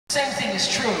Same thing is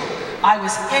true. I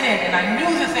was in it and I knew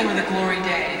that they were the glory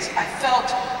days. I felt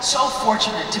so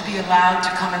fortunate to be allowed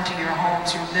to come into your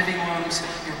homes, your living rooms,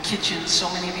 your kitchens.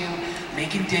 So many of you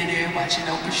making dinner, watching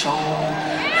Oprah show.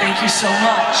 Thank you so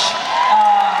much.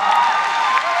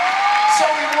 So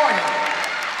rewarding.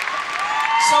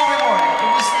 So rewarding.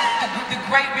 It was the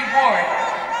great reward.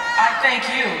 I thank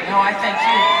you. No, I thank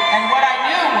you. And what I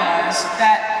knew was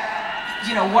that,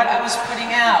 you know, what I was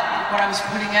putting out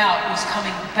was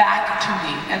coming back to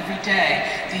me every day.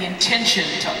 The intention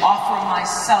to offer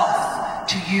myself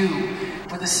to you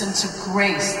with a sense of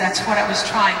grace. That's what I was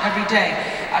trying every day.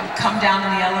 I would come down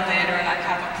in the elevator and I'd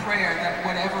have a prayer that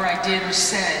whatever I did or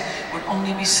said would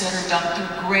only be said or done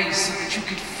through grace, so that you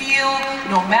could feel,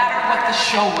 no matter what the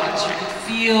show was, you could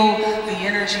feel the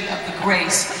energy of the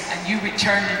grace, and you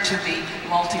returned it to me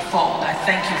multifold. I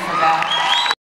thank you for that.